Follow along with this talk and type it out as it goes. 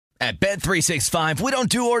At Bet365, we don't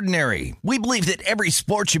do ordinary. We believe that every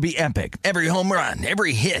sport should be epic. Every home run,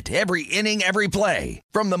 every hit, every inning, every play.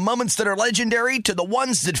 From the moments that are legendary to the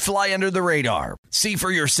ones that fly under the radar. See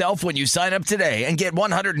for yourself when you sign up today and get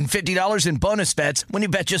 $150 in bonus bets when you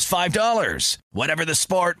bet just $5. Whatever the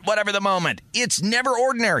sport, whatever the moment, it's never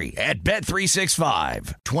ordinary at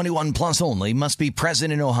Bet365. 21 plus only. Must be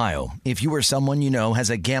present in Ohio. If you or someone you know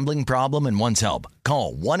has a gambling problem and wants help,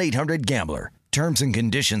 call 1-800-GAMBLER. Terms and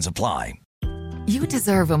conditions apply. You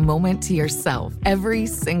deserve a moment to yourself every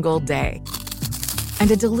single day. And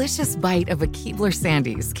a delicious bite of a Keebler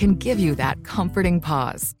Sandies can give you that comforting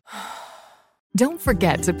pause. Don't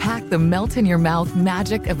forget to pack the melt-in-your-mouth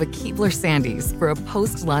magic of a Keebler Sandies for a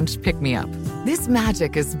post-lunch pick-me-up. This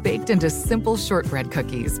magic is baked into simple shortbread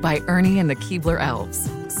cookies by Ernie and the Keebler Elves.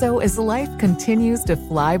 So as life continues to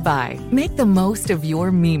fly by, make the most of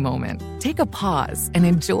your me moment. Take a pause and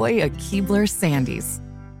enjoy a Keebler Sandies.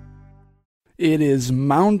 It is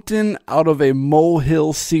mountain out of a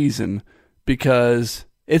molehill season because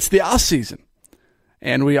it's the off season.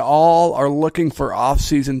 And we all are looking for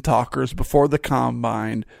off-season talkers before the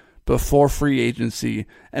combine, before free agency,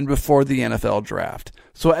 and before the NFL draft.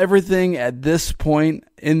 So everything at this point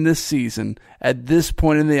in this season, at this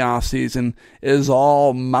point in the offseason, is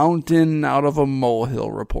all mountain out of a molehill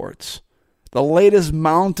reports. The latest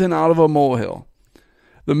mountain out of a molehill.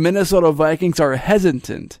 The Minnesota Vikings are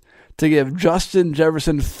hesitant to give Justin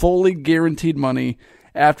Jefferson fully guaranteed money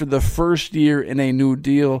after the first year in a new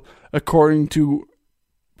deal, according to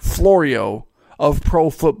Florio of Pro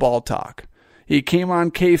Football Talk. He came on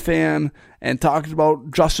KFan and talked about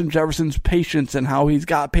Justin Jefferson's patience and how he's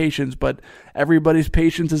got patience, but everybody's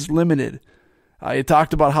patience is limited. He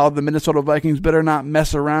talked about how the Minnesota Vikings better not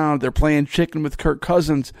mess around. They're playing chicken with Kirk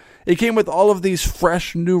Cousins. He came with all of these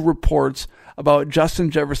fresh new reports about Justin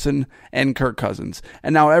Jefferson and Kirk Cousins.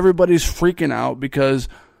 And now everybody's freaking out because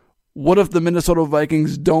what if the Minnesota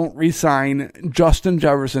Vikings don't re-sign Justin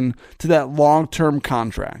Jefferson to that long-term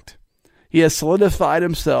contract? He has solidified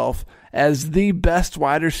himself as the best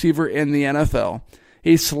wide receiver in the NFL.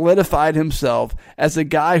 He solidified himself as a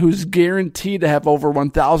guy who's guaranteed to have over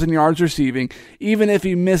 1,000 yards receiving, even if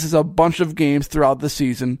he misses a bunch of games throughout the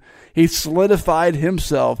season. He solidified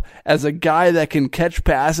himself as a guy that can catch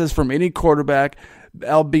passes from any quarterback,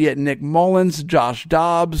 albeit Nick Mullins, Josh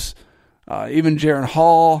Dobbs, even Jaren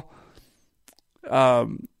Hall,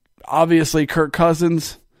 obviously Kirk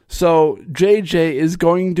Cousins. So JJ is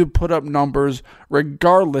going to put up numbers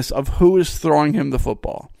regardless of who is throwing him the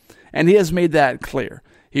football. And he has made that clear.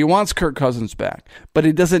 He wants Kirk Cousins back, but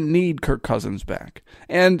he doesn't need Kirk Cousins back.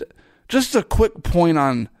 And just a quick point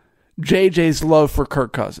on JJ's love for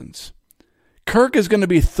Kirk Cousins. Kirk is going to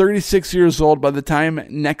be 36 years old by the time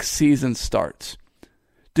next season starts.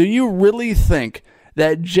 Do you really think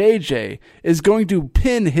that JJ is going to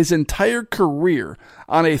pin his entire career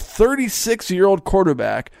on a 36-year-old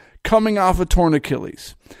quarterback coming off a torn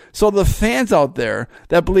Achilles? So the fans out there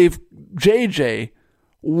that believe JJ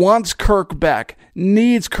wants Kirk back,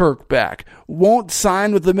 needs Kirk back, won't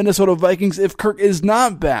sign with the Minnesota Vikings if Kirk is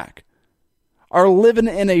not back, are living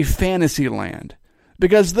in a fantasy land.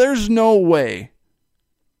 Because there's no way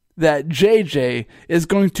that JJ is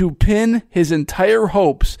going to pin his entire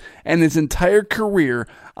hopes and his entire career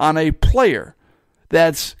on a player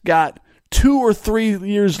that's got 2 or 3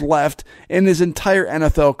 years left in his entire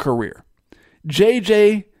NFL career.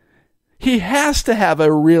 JJ, he has to have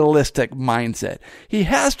a realistic mindset. He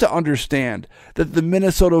has to understand that the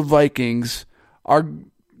Minnesota Vikings are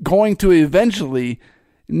going to eventually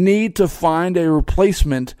need to find a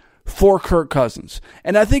replacement for Kirk Cousins.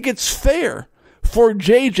 And I think it's fair for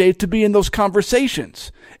JJ to be in those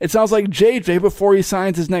conversations. It sounds like JJ, before he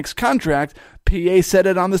signs his next contract, PA said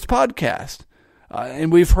it on this podcast.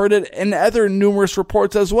 And we've heard it in other numerous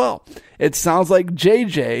reports as well. It sounds like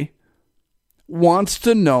JJ wants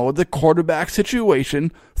to know the quarterback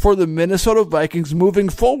situation for the Minnesota Vikings moving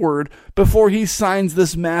forward before he signs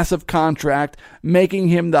this massive contract, making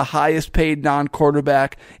him the highest paid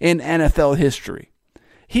non-quarterback in NFL history.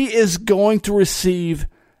 He is going to receive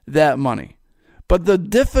that money. But the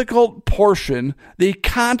difficult portion, the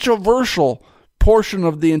controversial portion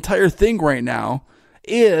of the entire thing right now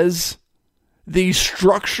is the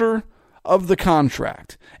structure of the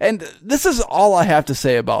contract. And this is all I have to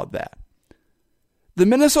say about that. The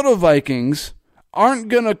Minnesota Vikings aren't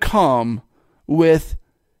going to come with,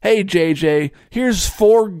 hey, JJ, here's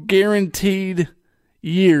 4 guaranteed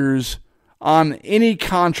years on any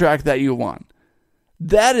contract that you want.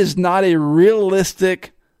 That is not a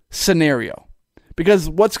realistic scenario. Because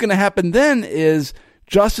what's going to happen then is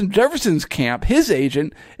Justin Jefferson's camp, his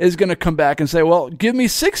agent, is going to come back and say, well, give me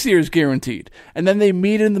 6 years guaranteed. And then they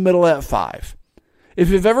meet in the middle at 5. If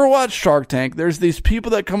you've ever watched Shark Tank, there's these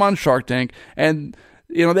people that come on Shark Tank and,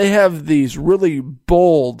 they have these really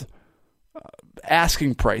bold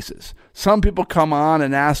asking prices. Some people come on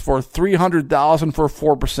and ask for $300,000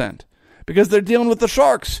 for 4% because they're dealing with the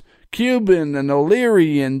Sharks. Cuban and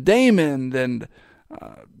O'Leary and Damon and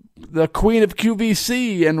the Queen of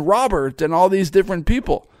QVC and Robert and all these different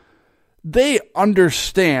people. They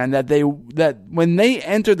understand that when they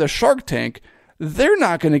enter the Shark Tank, they're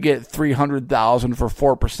not going to get $300,000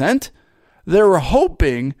 for 4%. They're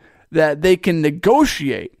hoping that they can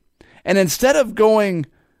negotiate. And instead of going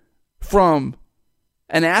from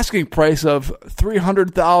an asking price of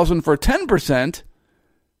 $300,000 for 10%,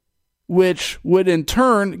 which would in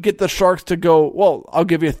turn get the Sharks to go, well, I'll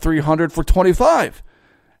give you $300 for 25.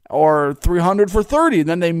 Or $300 for 30, and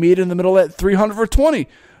then they meet in the middle at $300 for 20.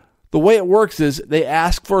 The way it works is they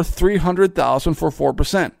ask for $300,000 for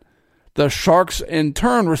 4%. The Sharks in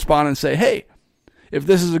turn respond and say, hey, if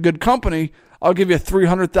this is a good company, I'll give you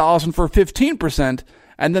 $300,000 for 15%,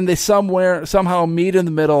 and then they somehow meet in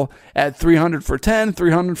the middle at $300 for 10,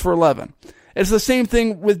 $300 for 11. It's the same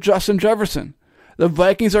thing with Justin Jefferson. The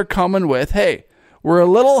Vikings are coming with, hey, we're a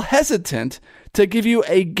little hesitant to give you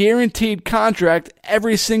a guaranteed contract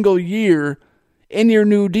every single year in your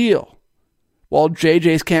new deal. Well,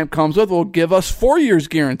 JJ's camp comes with, we'll give us 4 years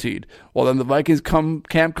guaranteed. Well, then the Vikings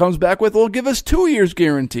camp comes back with, we'll give us 2 years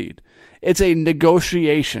guaranteed. It's a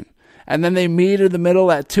negotiation. And then they meet in the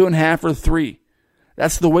middle at 2.5 or 3.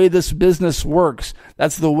 That's the way this business works.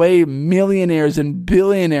 That's the way millionaires and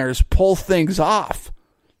billionaires pull things off.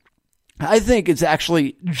 I think it's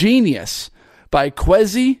actually genius by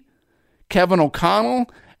Kwesi, Kevin O'Connell,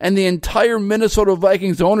 and the entire Minnesota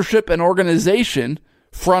Vikings ownership and organization,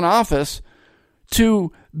 front office,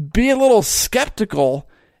 to be a little skeptical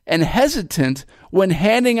and hesitant when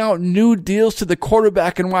handing out new deals to the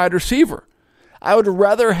quarterback and wide receiver. I would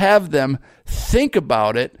rather have them think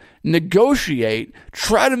about it, negotiate,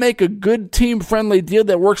 try to make a good team-friendly deal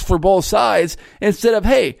that works for both sides, instead of,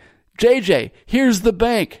 hey, JJ, here's the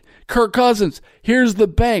bank. Kirk Cousins, here's the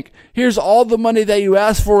bank. Here's all the money that you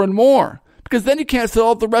asked for and more. Because then you can't fill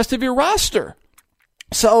out the rest of your roster.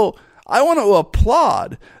 So I want to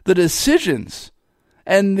applaud the decisions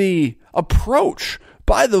and the approach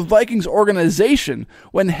by the Vikings organization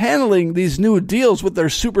when handling these new deals with their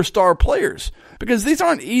superstar players. Because these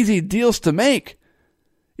aren't easy deals to make.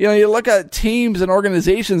 You look at teams and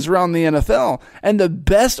organizations around the NFL, and the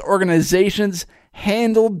best organizations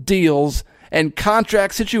handle deals and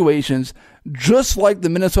contract situations just like the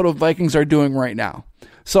Minnesota Vikings are doing right now.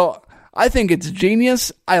 So I think it's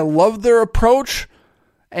genius. I love their approach.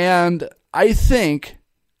 And I think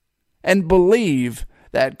and believe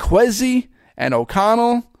that Kwesi and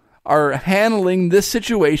O'Connell are handling this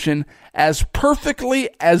situation as perfectly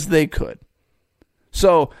as they could.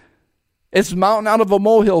 So it's mountain out of a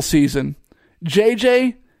molehill season.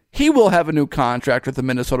 JJ, he will have a new contract with the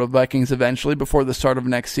Minnesota Vikings eventually before the start of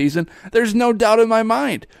next season. There's no doubt in my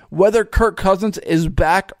mind whether Kirk Cousins is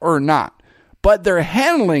back or not. But they're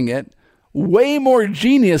handling it way more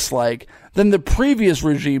genius-like than the previous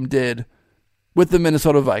regime did with the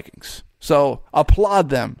Minnesota Vikings. So applaud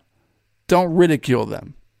them. Don't ridicule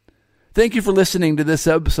them. Thank you for listening to this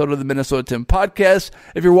episode of the Minnesota Tim Podcast.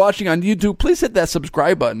 If you're watching on YouTube, please hit that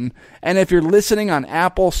subscribe button. And if you're listening on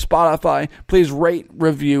Apple, Spotify, please rate,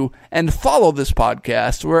 review, and follow this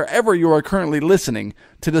podcast wherever you are currently listening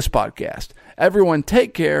to this podcast. Everyone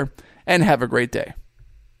take care and have a great day.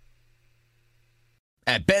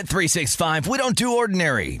 At Bet365, we don't do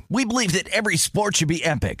ordinary. We believe that every sport should be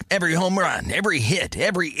epic. Every home run, every hit,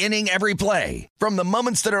 every inning, every play. From the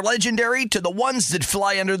moments that are legendary to the ones that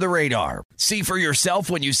fly under the radar. See for yourself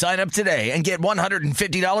when you sign up today and get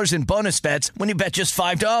 $150 in bonus bets when you bet just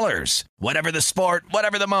 $5. Whatever the sport,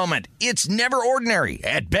 whatever the moment, it's never ordinary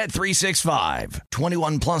at Bet365.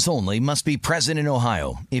 21 plus only. Must be present in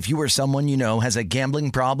Ohio. If you or someone you know has a gambling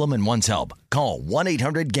problem and wants help, call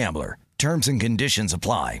 1-800-GAMBLER. Terms and conditions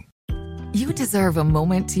apply. You deserve a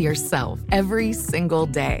moment to yourself every single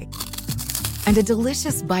day. And a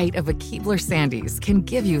delicious bite of a Keebler Sandies can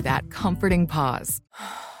give you that comforting pause.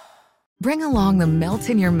 Bring along the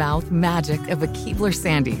melt-in-your-mouth magic of a Keebler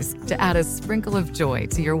Sandies to add a sprinkle of joy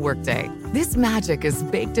to your workday. This magic is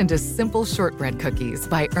baked into simple shortbread cookies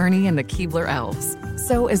by Ernie and the Keebler Elves.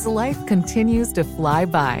 So as life continues to fly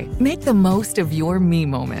by, make the most of your me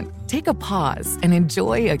moment. Take a pause and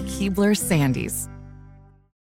enjoy a Keebler Sandies.